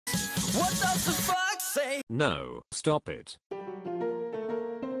What does the fox say? No, stop it.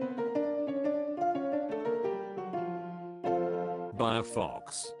 Buy a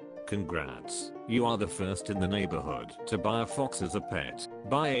fox. Congrats, you are the first in the neighborhood to buy a fox as a pet.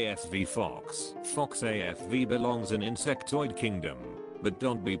 Buy AFV fox. Fox AFV belongs in insectoid kingdom, but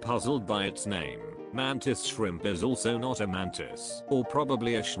don't be puzzled by its name. Mantis shrimp is also not a mantis, or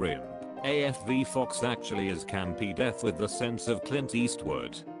probably a shrimp. AFV fox actually is campy death with the sense of Clint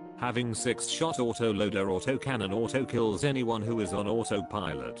Eastwood. Having 6-shot autoloader autocannon auto kills anyone who is on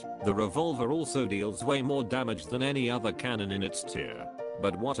autopilot. The revolver also deals way more damage than any other cannon in its tier.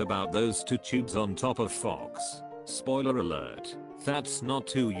 But what about those 2 tubes on top of fox? Spoiler alert, that's not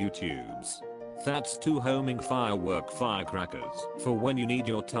 2 U-tubes. That's 2 homing firecrackers for when you need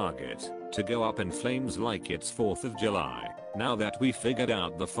your target to go up in flames like it's 4th of July. Now that we figured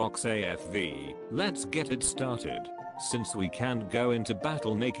out the Fox AFV, let's get it started. Since we can't go into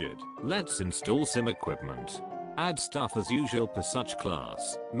battle naked, let's install some equipment. Add stuff as usual per such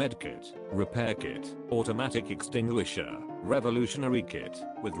class: medkit, repair kit, automatic extinguisher, revolutionary kit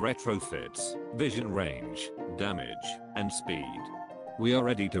with retrofits, vision range, damage, and speed. We are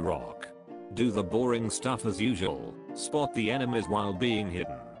ready to rock. Do the boring stuff as usual, spot the enemies while being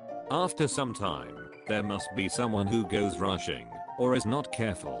hidden. After some time, there must be someone who goes rushing, or is not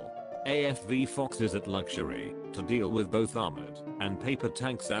careful. AFV Fox is at luxury to deal with both armored and paper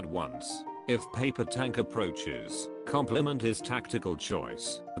tanks at once. If paper tank approaches, compliment his tactical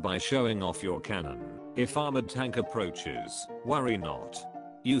choice by showing off your cannon. If armored tank approaches, worry not.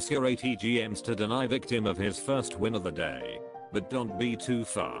 Use your ATGMs to deny victim of his first win of the day. But don't be too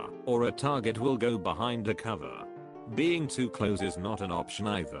far, or a target will go behind a cover. Being too close is not an option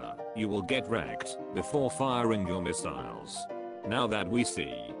either. You will get wrecked before firing your missiles. Now that we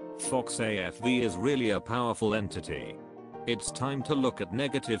see Fox AFV is really a powerful entity, it's time to look at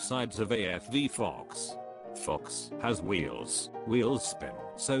negative sides of AFV Fox. Fox has wheels. Wheels spin,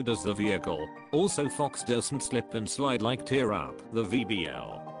 so does the vehicle. Also, Fox doesn't slip and slide like tear up the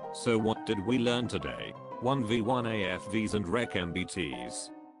VBL. So what did we learn today? 1v1 AFVs and wreck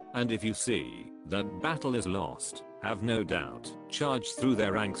MBTs. And if you see that battle is lost, have no doubt, charge through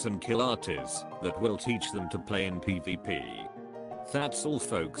their ranks and kill artists that will teach them to play in PvP. That's all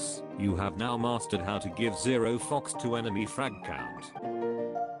folks, you have now mastered how to give 0 fox to enemy frag count.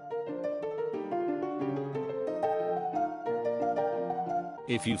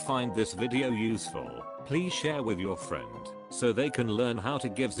 If you find this video useful, please share with your friend, so they can learn how to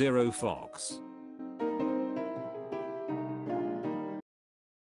give 0 fox.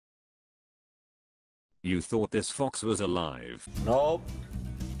 You thought this fox was alive? Nope.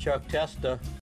 Chuck Testa.